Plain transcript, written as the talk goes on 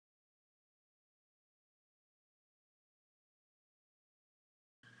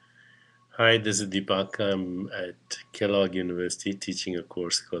Hi, this is Deepak. I'm at Kellogg University teaching a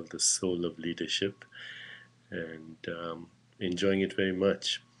course called The Soul of Leadership and enjoying it very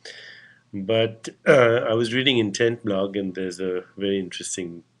much. But I was reading Intent blog, and there's a very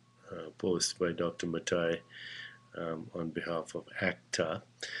interesting post by Dr. Matai on behalf of ACTA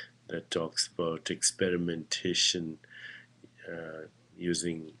that talks about experimentation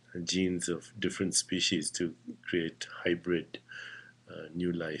using genes of different species to create hybrid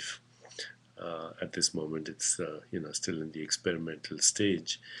new life. At this moment, it's still in the experimental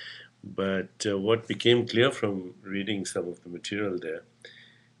stage. But what became clear from reading some of the material there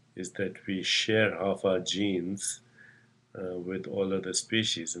is that we share half our genes with all other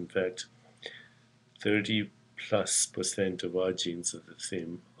species. In fact, 30+% of our genes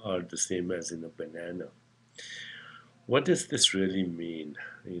are the same as in a banana. What does this really mean?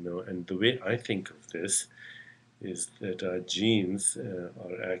 And the way I think of this is that our genes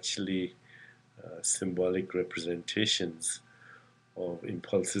are actually symbolic representations of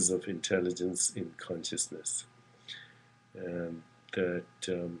impulses of intelligence in consciousness. And that,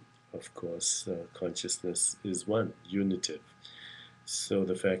 of course, consciousness is one, unitive. So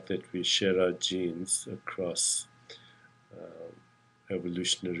the fact that we share our genes across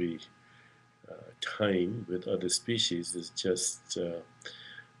evolutionary time with other species is just a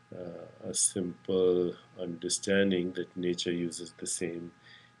simple understanding that nature uses the same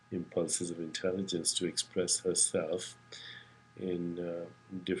impulses of intelligence to express herself in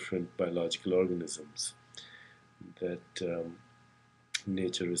different biological organisms. That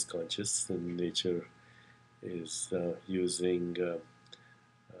nature is conscious and nature is using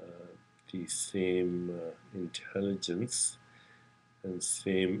the same intelligence and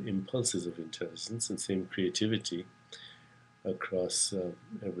same impulses of intelligence and same creativity across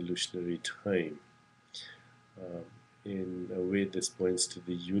evolutionary time. Um, in a way, this points to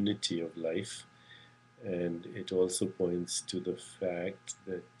the unity of life, and it also points to the fact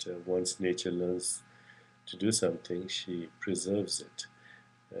that once nature learns to do something, she preserves it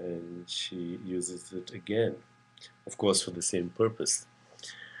and she uses it again, of course, for the same purpose.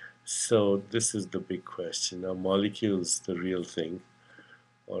 So, this is the big question. Are molecules the real thing,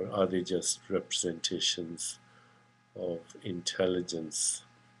 or are they just representations of intelligence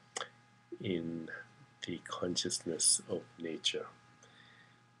in the consciousness of nature?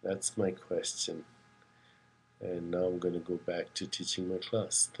 That's my question. And now I'm going to go back to teaching my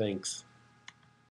class. Thanks.